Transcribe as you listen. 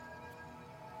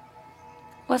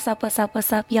What's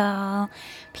up, y'all?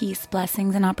 Peace,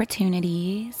 blessings, and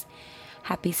opportunities.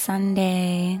 Happy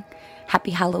Sunday.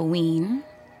 Happy Halloween.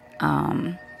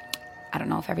 I don't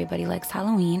know if everybody likes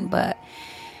Halloween, but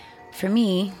for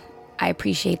me, I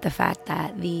appreciate the fact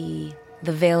that the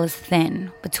veil is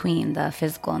thin between the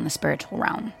physical and the spiritual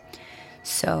realm.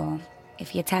 So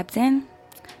if you tapped in,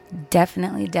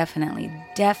 definitely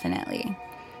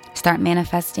start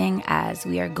manifesting, as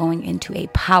we are going into a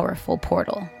powerful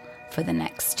portal for the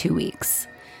next 2 weeks.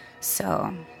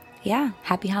 So yeah,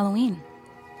 happy Halloween.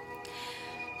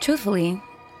 Truthfully,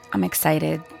 I'm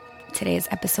excited. Today is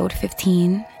episode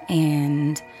 15,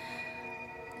 and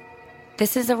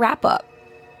this is a wrap up.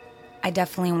 I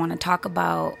definitely want to talk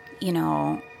about,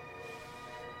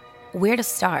 where to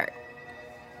start.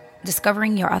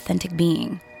 Discovering your authentic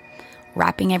being.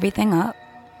 Wrapping everything up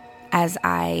as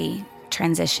I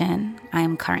transition. I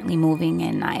am currently moving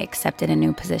and I accepted a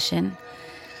new position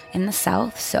in the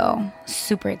South, so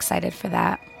super excited for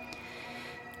that.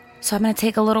 So I'm going to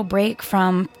take a little break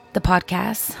from the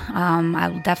podcast. I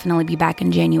will definitely be back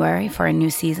in January for a new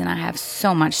season. I have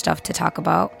so much stuff to talk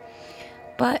about.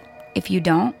 But if you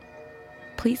don't,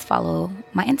 please follow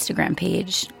my Instagram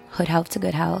page, Hood Health to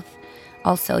Good Health.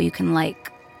 Also, you can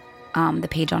like the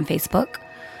page on Facebook,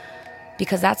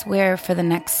 because that's where for the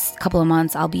next couple of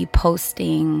months I'll be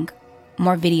posting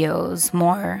more videos,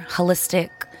 more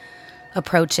holistic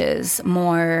approaches,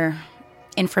 more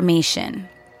information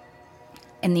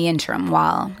in the interim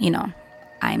while,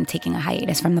 I'm taking a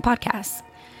hiatus from the podcast.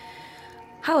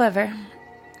 However,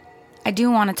 I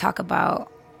do want to talk about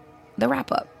the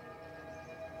wrap up,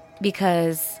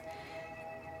 because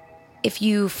if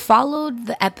you followed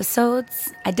the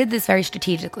episodes, I did this very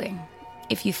strategically.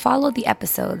 If you followed the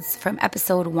episodes from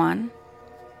episode 1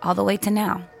 all the way to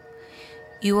now,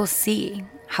 you will see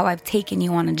how I've taken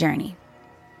you on a journey.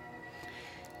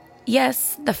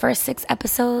 Yes, the first 6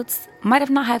 episodes might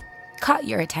have caught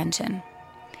your attention,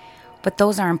 but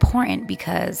those are important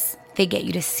because they get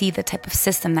you to see the type of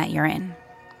system that you're in.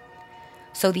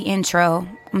 So the intro,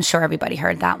 I'm sure everybody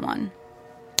heard that one.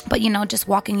 But, just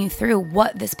walking you through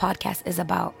what this podcast is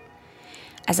about.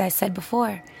 As I said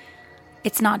before,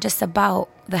 it's not just about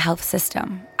the health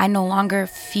system. I no longer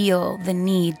feel the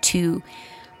need to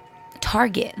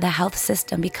target the health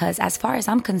system because, as far as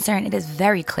I'm concerned, it is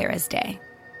very clear as day.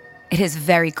 It is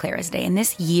very clear as day. And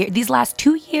these last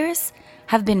 2 years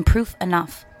have been proof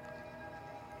enough.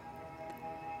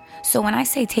 So when I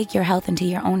say take your health into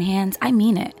your own hands, I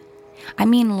mean it. I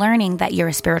mean learning that you're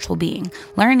a spiritual being,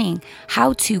 learning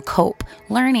how to cope,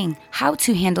 learning how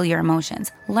to handle your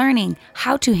emotions, learning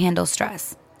how to handle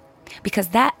stress. Because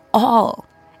that all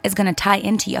is going to tie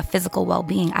into your physical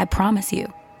well-being, I promise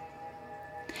you.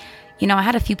 I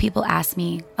had a few people ask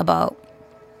me about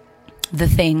the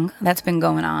thing that's been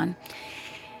going on.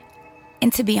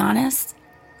 And to be honest,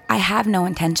 I have no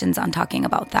intentions on talking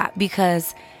about that,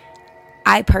 because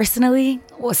I personally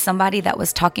was somebody that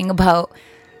was talking about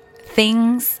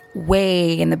things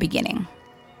way in the beginning.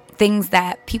 Things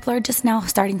that people are just now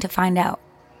starting to find out.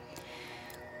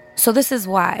 So this is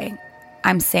why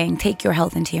I'm saying take your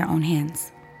health into your own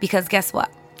hands. Because guess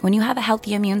what? When you have a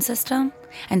healthy immune system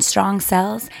and strong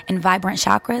cells and vibrant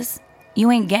chakras, you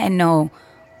ain't getting no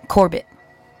Corbett.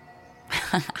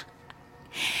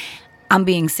 I'm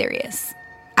being serious.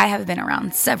 I have been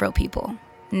around several people,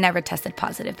 never tested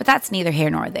positive, but that's neither here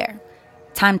nor there.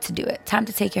 Time to do it. Time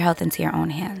to take your health into your own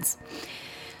hands.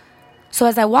 So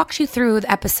as I walked you through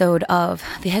the episode of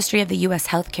the history of the U.S.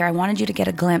 healthcare, I wanted you to get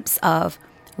a glimpse of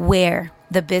where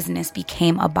the business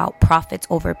became about profits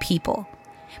over people,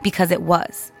 because it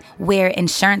was. Where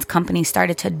insurance companies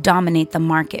started to dominate the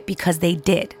market, because they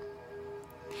did.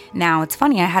 Now, it's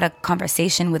funny, I had a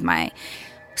conversation with my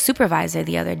supervisor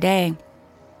the other day,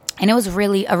 and it was a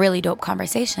really dope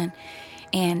conversation.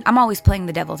 And I'm always playing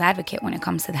the devil's advocate when it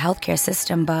comes to the healthcare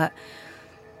system, but,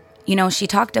 she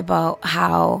talked about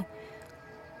how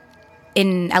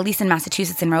at least in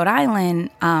Massachusetts and Rhode Island,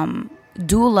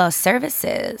 doula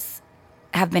services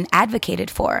have been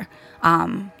advocated for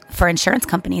insurance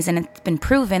companies, and it's been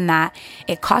proven that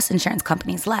it costs insurance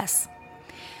companies less.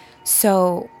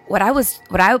 So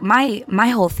my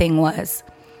whole thing was,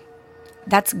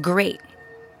 that's great.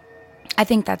 I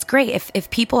think that's great. If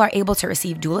people are able to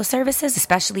receive doula services,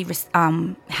 especially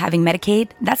having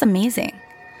Medicaid, that's amazing.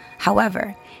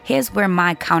 However, here's where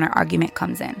my counter argument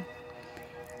comes in.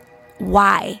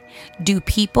 Why do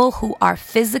people who are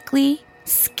physically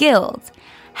skilled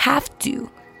have to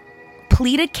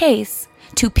plead a case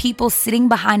to people sitting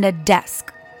behind a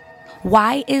desk?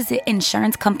 Why is it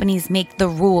insurance companies make the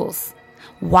rules?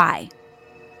 Why?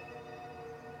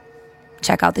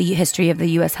 Check out the history of the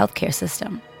U.S. healthcare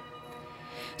system.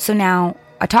 So now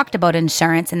I talked about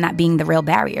insurance and that being the real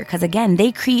barrier, because again,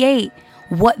 they create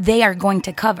what they are going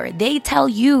to cover. They tell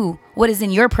you what is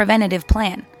in your preventative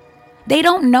plan. They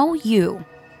don't know you.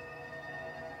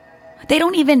 They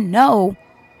don't even know.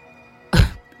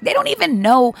 They don't even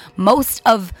know most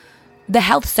of the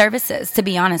health services, to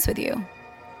be honest with you.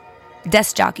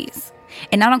 Desk jockeys.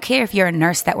 And I don't care if you're a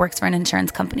nurse that works for an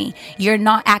insurance company. You're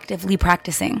not actively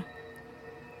practicing.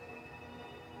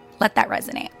 Let that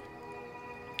resonate.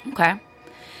 Okay.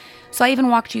 So I even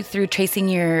walked you through tracing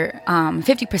your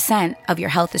 50% of your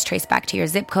health is traced back to your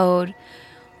zip code,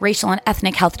 racial and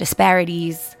ethnic health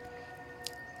disparities.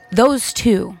 Those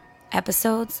 2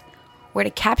 episodes were to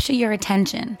capture your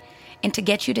attention and to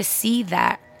get you to see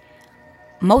that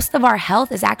most of our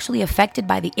health is actually affected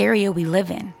by the area we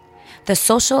live in. The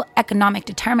social economic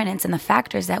determinants and the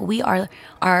factors that we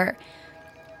are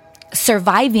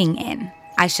surviving in,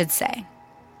 I should say.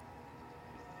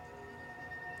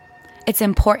 It's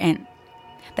important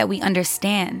that we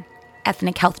understand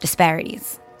ethnic health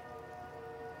disparities.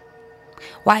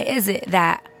 Why is it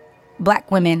that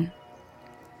Black women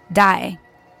die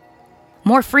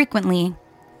more frequently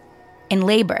in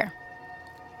labor?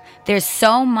 There's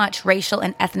so much racial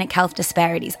and ethnic health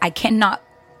disparities. I cannot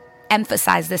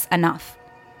emphasize this enough.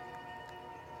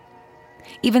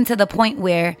 Even to the point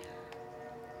where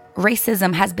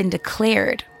racism has been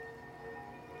declared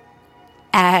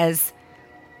as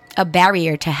a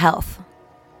barrier to health.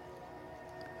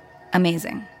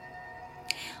 Amazing.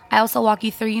 I also walk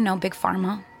you through, Big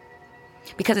Pharma,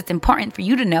 because it's important for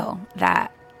you to know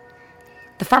that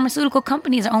the pharmaceutical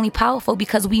companies are only powerful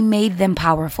because we made them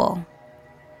powerful.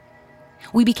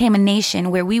 We became a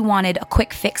nation where we wanted a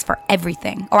quick fix for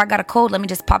everything. Oh, I got a cold, let me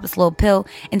just pop this little pill.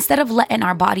 Instead of letting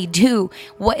our body do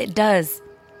what it does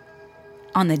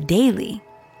on the daily,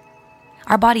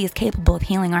 our body is capable of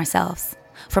healing ourselves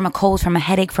from a cold, from a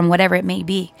headache, from whatever it may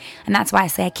be. And that's why I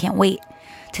say I can't wait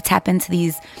to tap into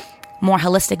these more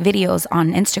holistic videos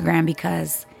on Instagram,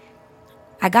 because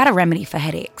I got a remedy for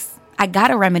headaches. I got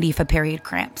a remedy for period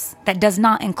cramps that does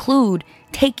not include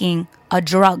taking a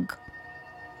drug.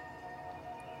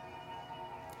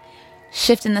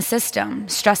 Shift in the system.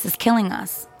 Stress is killing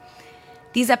us.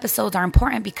 These episodes are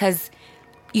important because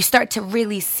you start to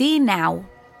really see now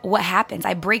what happens.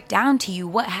 I break down to you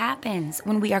what happens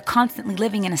when we are constantly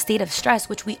living in a state of stress,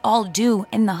 which we all do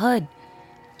in the hood.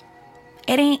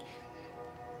 It ain't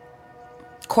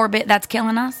Corbett that's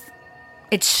killing us.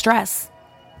 It's stress.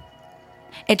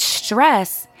 It's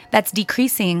stress that's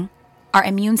decreasing our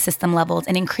immune system levels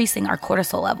and increasing our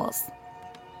cortisol levels.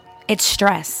 It's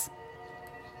stress.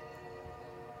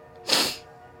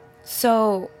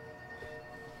 So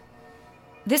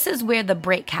this is where the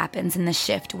break happens in the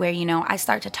shift, where, I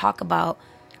start to talk about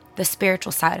the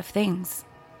spiritual side of things,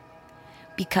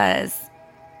 because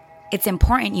it's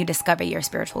important you discover your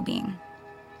spiritual being.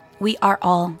 We are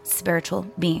all spiritual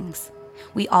beings.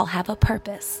 We all have a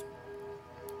purpose,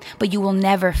 but you will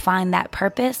never find that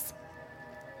purpose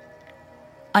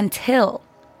until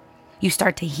you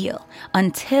start to heal,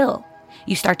 until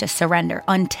you start to surrender,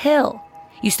 until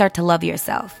you start to love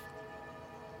yourself.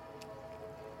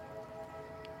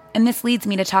 And this leads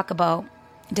me to talk about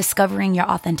discovering your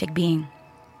authentic being.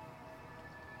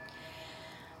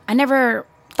 I never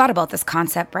thought about this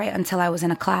concept, right, until I was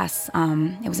in a class.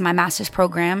 It was my master's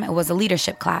program. It was a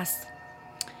leadership class.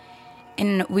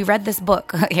 And we read this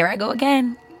book. Here I go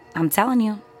again. I'm telling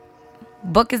you.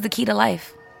 Book is the key to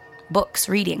life. Books,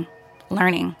 reading,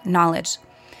 learning, knowledge.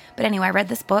 But anyway, I read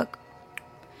this book.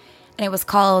 And it was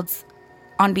called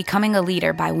On Becoming a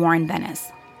Leader by Warren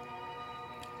Bennis.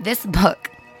 This book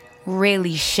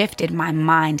really shifted my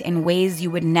mind in ways you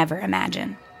would never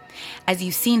imagine. As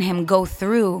you've seen him go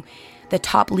through the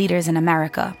top leaders in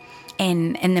America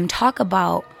and them talk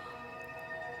about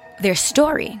their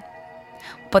story.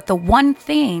 But the one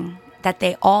thing that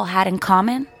they all had in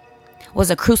common was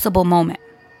a crucible moment.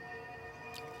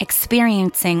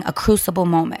 Experiencing a crucible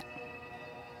moment.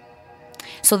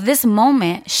 So this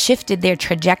moment shifted their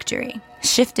trajectory,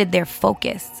 shifted their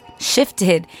focus,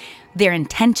 shifted their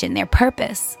intention, their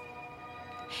purpose.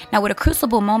 Now, what a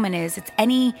crucible moment is, it's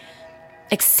any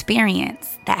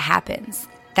experience that happens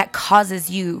that causes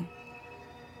you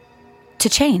to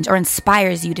change or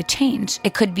inspires you to change.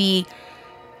 It could be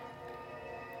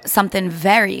something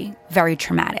very, very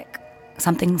traumatic,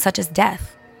 something such as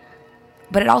death.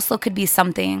 But it also could be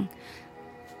something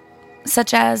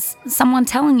such as someone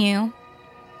telling you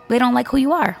they don't like who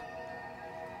you are.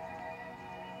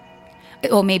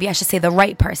 Or maybe I should say the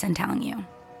right person telling you.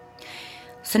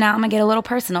 So now I'm going to get a little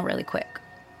personal really quick.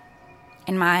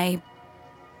 In my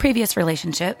previous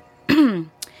relationship,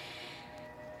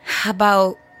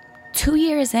 about 2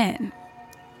 years in,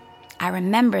 I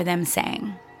remember him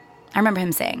saying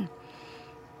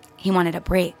he wanted a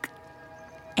break,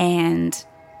 and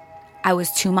I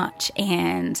was too much,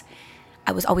 and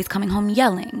I was always coming home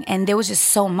yelling, and there was just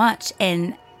so much.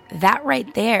 And that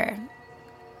right there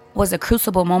was a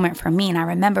crucible moment for me. And I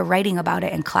remember writing about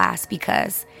it in class,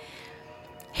 because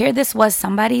here this was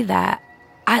somebody that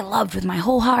I loved with my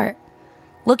whole heart,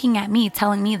 looking at me,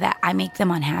 telling me that I make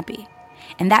them unhappy.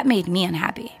 And that made me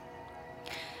unhappy.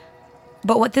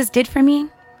 But what this did for me,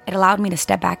 it allowed me to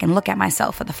step back and look at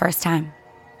myself for the first time.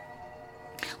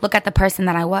 Look at the person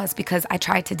that I was, because I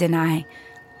tried to deny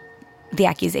the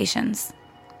accusations.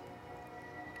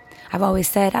 I've always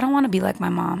said, I don't want to be like my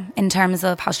mom in terms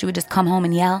of how she would just come home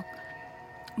and yell.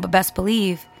 But best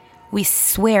believe, we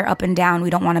swear up and down we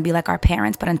don't want to be like our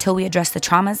parents, but until we address the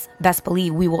traumas, best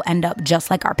believe we will end up just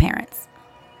like our parents.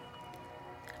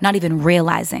 Not even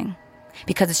realizing,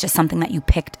 because it's just something that you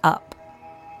picked up.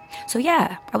 So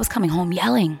yeah, I was coming home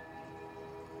yelling.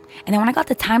 And then when I got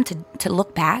the time to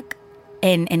look back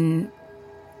and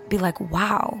be like,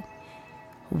 wow,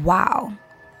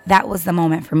 that was the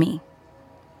moment for me.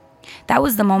 That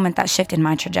was the moment that shifted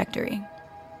my trajectory.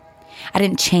 I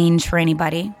didn't change for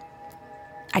anybody.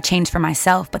 I changed for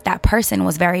myself, but that person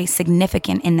was very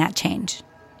significant in that change.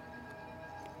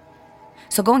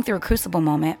 So going through a crucible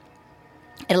moment,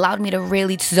 it allowed me to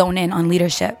really zone in on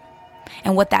leadership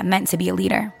and what that meant to be a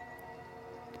leader.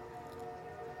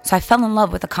 So I fell in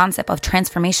love with the concept of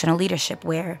transformational leadership,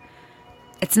 where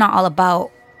it's not all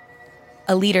about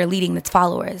a leader leading its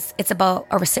followers. It's about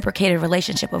a reciprocated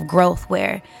relationship of growth,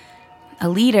 where a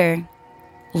leader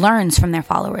learns from their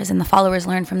followers and the followers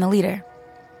learn from the leader.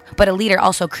 But a leader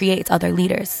also creates other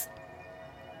leaders.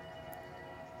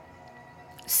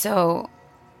 So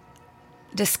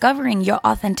discovering your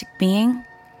authentic being,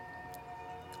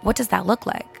 what does that look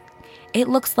like? It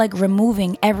looks like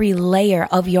removing every layer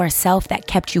of yourself that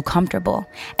kept you comfortable,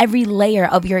 every layer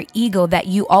of your ego that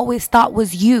you always thought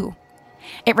was you.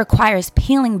 It requires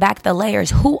peeling back the layers.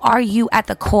 Who are you at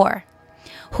the core?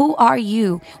 Who are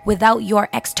you without your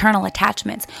external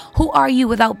attachments? Who are you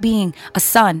without being a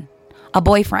son, a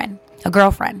boyfriend, a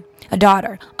girlfriend, a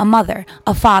daughter, a mother,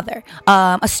 a father,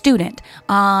 a student,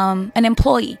 an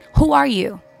employee? Who are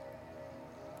you?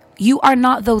 You are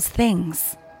not those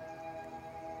things.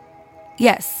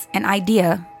 Yes, an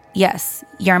idea. Yes,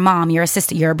 you're a mom, you're a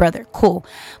sister, you're a brother. Cool.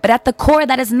 But at the core,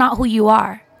 that is not who you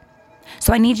are.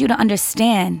 So I need you to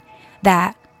understand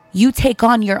that you take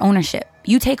on your ownership.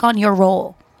 You take on your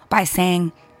role by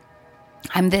saying,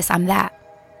 I'm this, I'm that.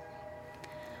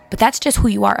 But that's just who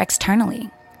you are externally.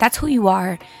 That's who you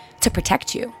are to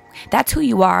protect you. That's who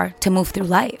you are to move through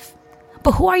life.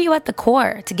 But who are you at the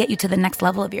core to get you to the next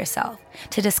level of yourself,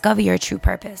 to discover your true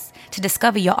purpose, to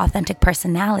discover your authentic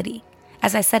personality?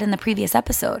 As I said in the previous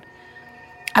episode,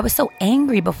 I was so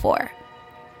angry before,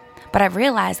 but I've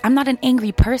realized I'm not an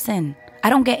angry person.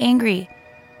 I don't get angry.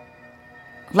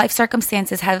 Life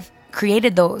circumstances have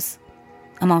created those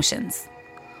emotions,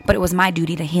 but it was my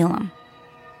duty to heal them.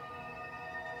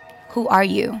 Who are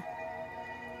you?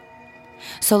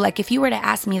 So like if you were to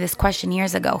ask me this question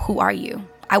years ago, who are you?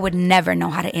 I would never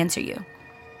know how to answer you.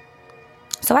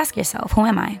 So ask yourself, who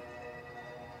am I?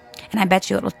 And I bet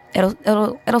you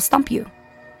it'll stump you.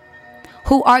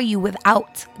 Who are you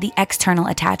without the external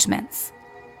attachments?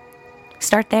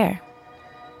 Start there.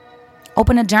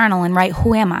 Open a journal and write,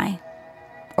 who am I?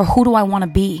 Or who do I want to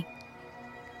be?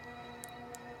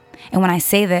 And when I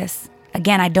say this,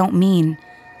 again, I don't mean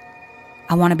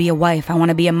I want to be a wife, I want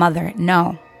to be a mother.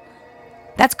 No,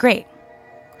 that's great.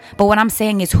 But what I'm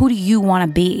saying is, who do you want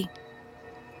to be?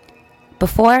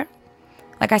 Before,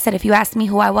 like I said, if you asked me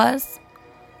who I was,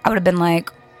 I would have been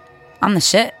like, I'm the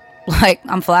shit. Like,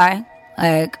 I'm fly.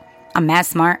 Like, I'm mad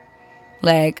smart.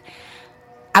 Like,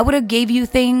 I would have gave you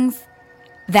things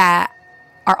that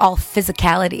are all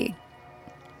physicality.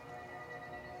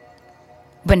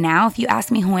 But now, if you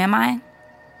ask me who am I?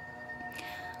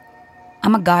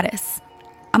 I'm a goddess.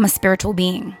 I'm a spiritual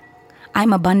being.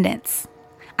 I'm abundance.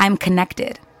 I'm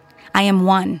connected. I am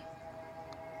one.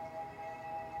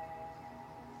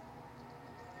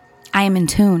 I am in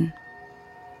tune.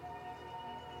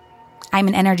 I'm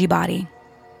an energy body.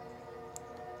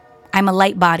 I'm a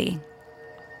light body.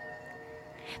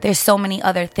 There's so many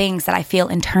other things that I feel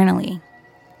internally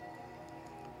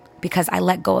because I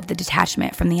let go of the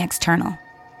detachment from the external.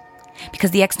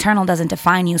 Because the external doesn't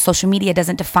define you. Social media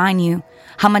doesn't define you.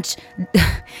 How much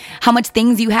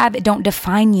things you have, it don't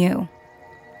define you.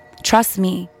 Trust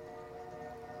me.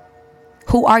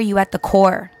 Who are you at the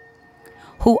core?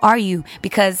 Who are you?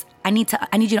 Because I need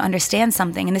you to understand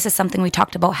something, and this is something we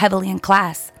talked about heavily in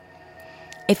class.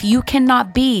 If you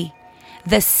cannot be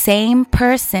the same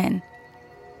person,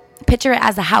 picture it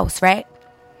as a house, right?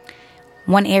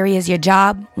 One area is your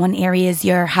job, one area is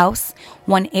your house,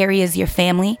 one area is your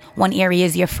family, one area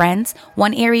is your friends,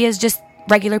 one area is just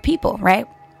regular people, right?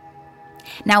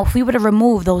 Now, if we were to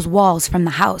remove those walls from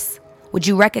the house, would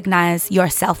you recognize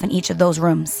yourself in each of those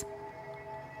rooms?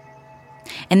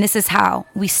 And this is how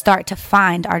we start to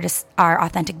find our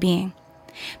authentic being.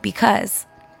 Because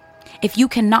if you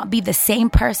cannot be the same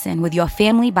person with your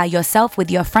family, by yourself,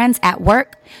 with your friends, at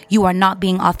work, you are not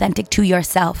being authentic to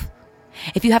yourself.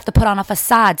 If you have to put on a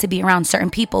facade to be around certain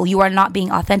people, you are not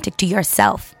being authentic to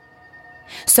yourself.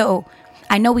 So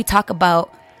I know we talk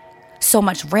about so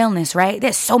much realness, right?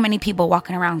 There's so many people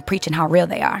walking around preaching how real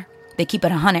they are. They keep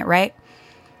it 100, right?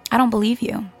 I don't believe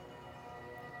you.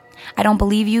 I don't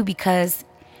believe you because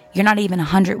you're not even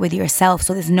 100 with yourself.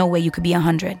 So there's no way you could be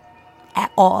 100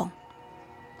 at all.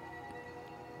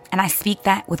 And I speak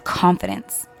that with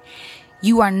confidence.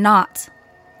 You are not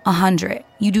 100.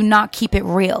 You do not keep it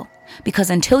real. Because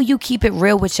until you keep it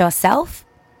real with yourself,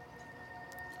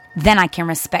 then I can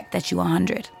respect that you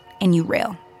 100 and you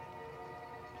real.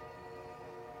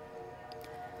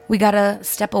 We gotta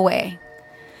step away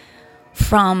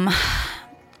from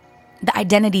the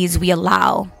identities we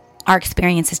allow our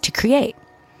experiences to create.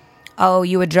 Oh,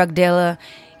 you a drug dealer,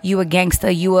 you a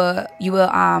gangster, you a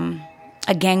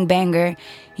gangbanger,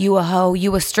 you a hoe,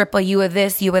 you a stripper, you a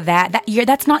this, you a that.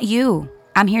 That's not you.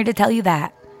 I'm here to tell you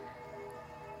that.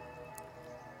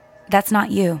 That's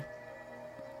not you.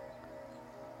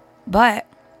 But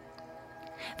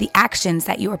the actions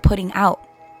that you are putting out,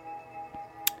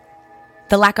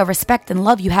 the lack of respect and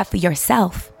love you have for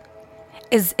yourself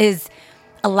is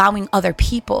allowing other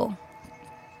people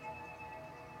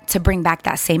to bring back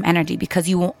that same energy, because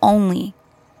people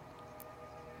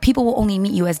will only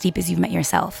meet you as deep as you've met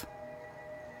yourself.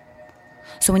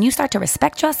 So when you start to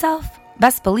respect yourself,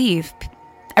 best believe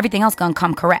everything else gonna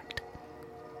come correct.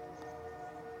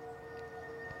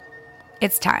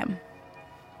 It's time.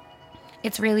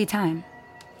 It's really time.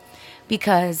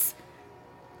 Because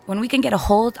when we can get a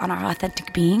hold on our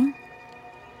authentic being,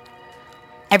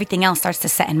 everything else starts to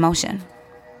set in motion.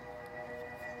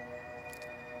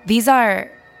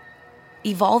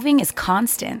 Evolving is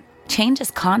constant. Change is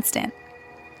constant.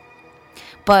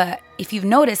 But if you've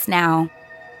noticed now,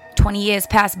 20 years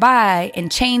pass by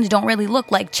and change don't really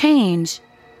look like change,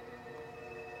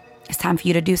 it's time for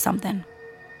you to do something.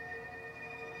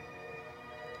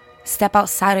 Step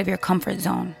outside of your comfort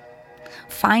zone.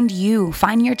 Find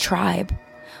your tribe.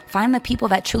 Find the people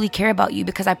that truly care about you,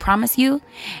 because I promise you,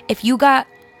 if you got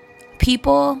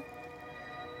people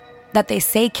that they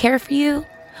say care for you,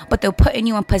 but they're putting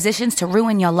you in positions to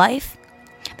ruin your life,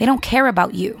 they don't care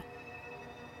about you.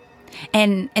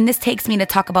 And this takes me to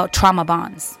talk about trauma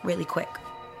bonds really quick.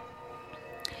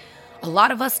 A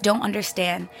lot of us don't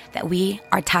understand that we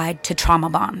are tied to trauma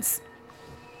bonds.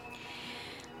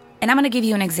 And I'm going to give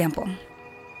you an example.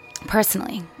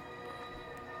 Personally,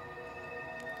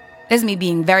 this is me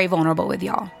being very vulnerable with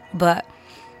y'all. But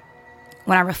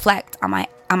when I reflect on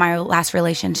my last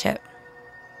relationship,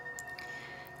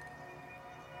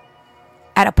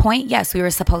 at a point, yes, we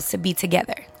were supposed to be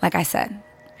together, like I said.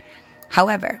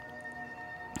 However,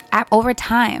 over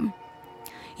time,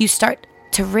 you start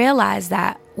to realize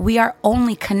that we are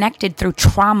only connected through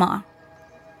trauma.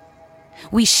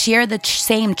 We share the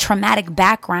same traumatic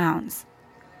backgrounds.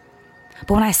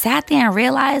 But when I sat there and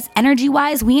realized,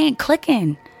 energy-wise, we ain't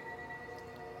clicking.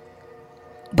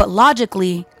 But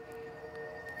logically,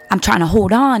 I'm trying to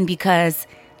hold on because,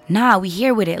 we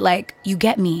here with it. Like, you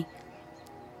get me.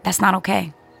 That's not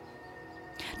okay.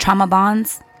 Trauma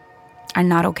bonds are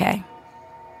not okay.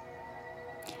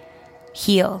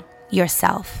 Heal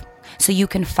yourself so you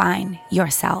can find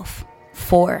yourself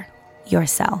for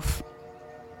yourself.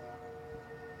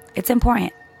 It's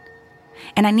important.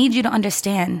 And I need you to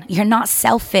understand, you're not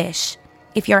selfish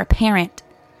if you're a parent.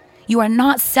 You are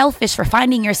not selfish for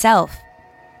finding yourself.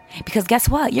 Because guess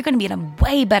what? You're going to be in a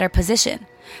way better position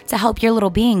to help your little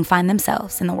being find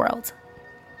themselves in the world.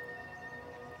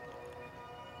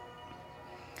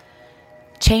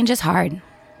 Change is hard.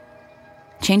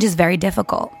 Change is very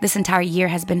difficult. This entire year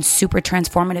has been super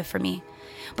transformative for me,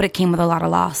 but it came with a lot of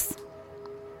loss.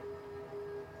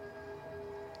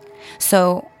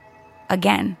 So,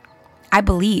 again, I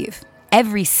believe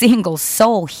every single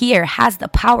soul here has the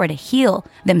power to heal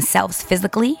themselves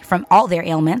physically from all their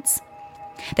ailments.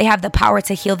 They have the power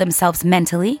to heal themselves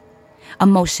mentally,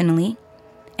 emotionally,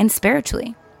 and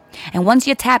spiritually. And once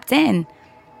you're tapped in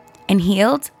and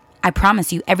healed, I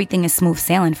promise you everything is smooth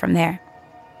sailing from there.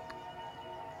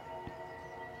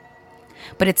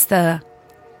 but it's the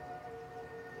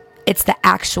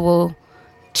actual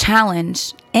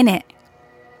challenge in it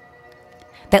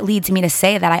that leads me to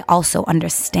say that I also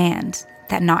understand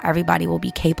that not everybody will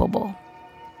be capable.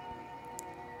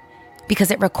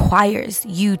 Because it requires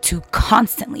you to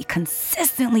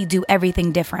consistently do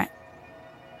everything different.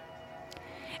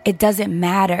 It doesn't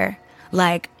matter.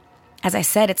 Like, as I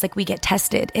said, it's like we get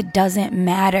tested. It doesn't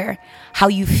matter how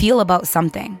you feel about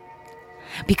something.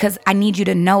 Because I need you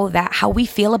to know that how we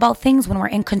feel about things when we're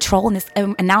in control,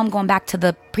 and now I'm going back to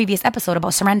the previous episode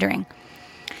about surrendering.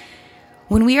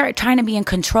 When we are trying to be in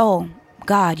control,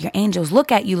 God, your angels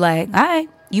look at you like, all right,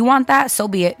 you want that? So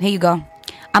be it. Here you go.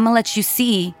 I'm going to let you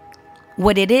see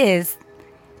what it is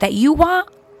that you want.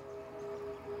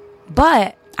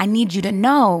 But I need you to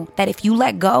know that if you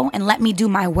let go and let me do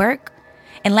my work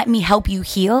and let me help you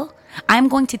heal, I'm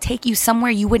going to take you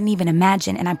somewhere you wouldn't even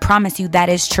imagine. And I promise you that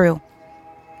is true.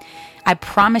 I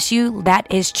promise you that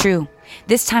is true.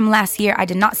 This time last year, I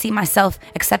did not see myself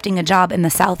accepting a job in the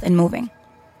South and moving.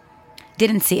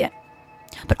 Didn't see it.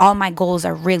 But all my goals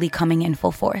are really coming in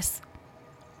full force.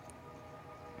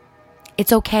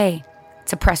 It's okay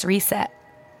to press reset.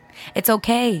 It's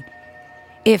okay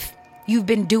if you've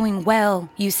been doing well,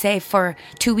 you say, for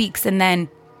 2 weeks and then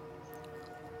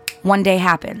one day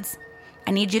happens.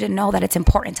 I need you to know that it's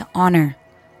important to honor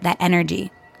that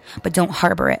energy, but don't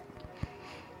harbor it.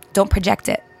 Don't project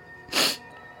it.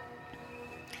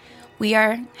 We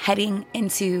are heading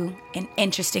into an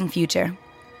interesting future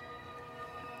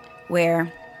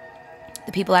where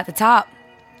the people at the top,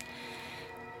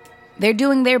 they're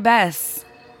doing their best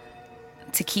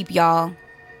to keep y'all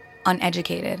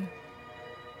uneducated,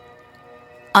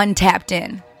 untapped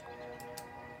in.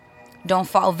 Don't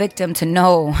fall victim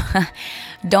to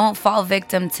Don't fall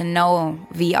victim to no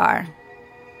VR.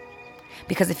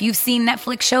 Because if you've seen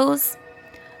Netflix shows,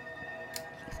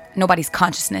 nobody's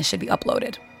consciousness should be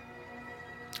uploaded.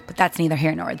 But that's neither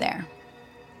here nor there.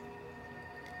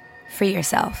 Free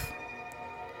yourself.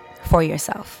 For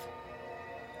yourself.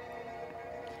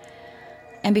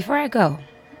 And before I go,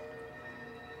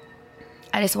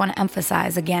 I just want to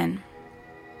emphasize again,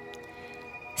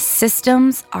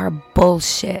 systems are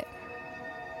bullshit.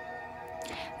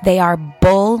 They are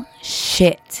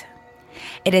bullshit.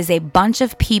 It is a bunch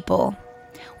of people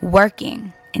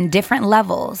working in different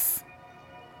levels,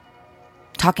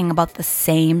 talking about the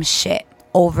same shit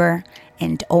over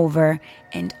and over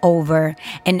and over,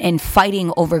 and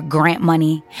fighting over grant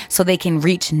money so they can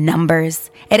reach numbers.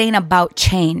 It ain't about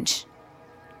change.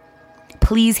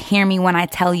 Please hear me when I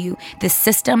tell you, this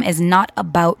system is not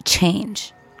about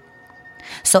change.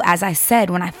 So as I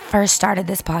said when I first started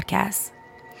this podcast,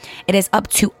 it is up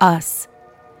to us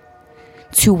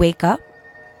to wake up,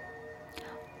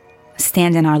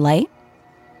 stand in our light,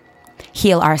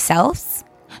 heal ourselves,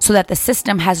 so that the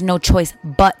system has no choice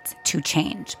but to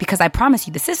change. Because I promise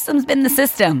you, the system's been the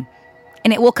system,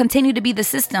 and it will continue to be the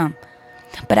system.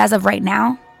 But as of right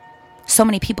now, so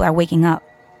many people are waking up,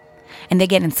 and they're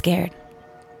getting scared.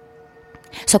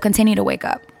 So continue to wake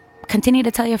up. Continue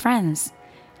to tell your friends.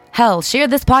 Hell, share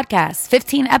this podcast.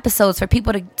 15 episodes for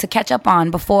people to catch up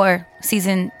on before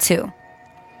season 2.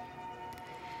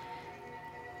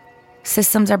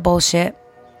 Systems are bullshit.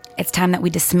 It's time that we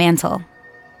dismantle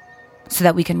so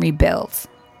that we can rebuild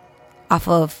off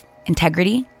of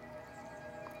integrity,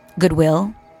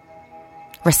 goodwill,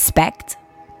 respect,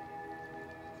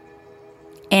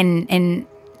 and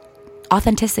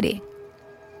authenticity.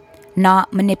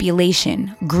 Not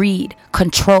manipulation, greed,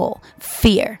 control,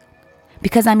 fear.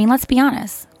 Because, I mean, let's be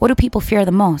honest. What do people fear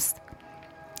the most?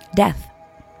 Death.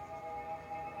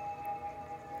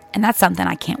 And that's something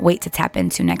I can't wait to tap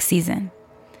into next season.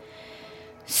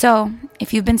 So,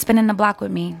 if you've been spinning the block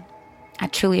with me, I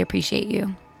truly appreciate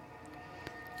you.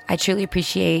 I truly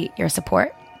appreciate your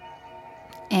support.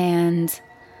 And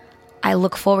I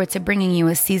look forward to bringing you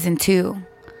a season 2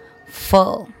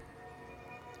 full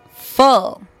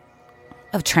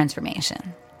of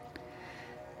transformation.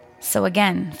 So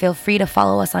again, feel free to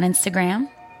follow us on Instagram,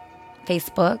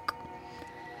 Facebook.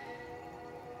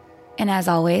 And as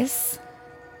always,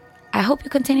 I hope you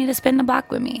continue to spin the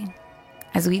block with me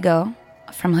as we go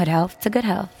from hood health to good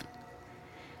health.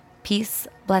 Peace,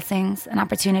 blessings, and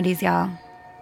opportunities, y'all.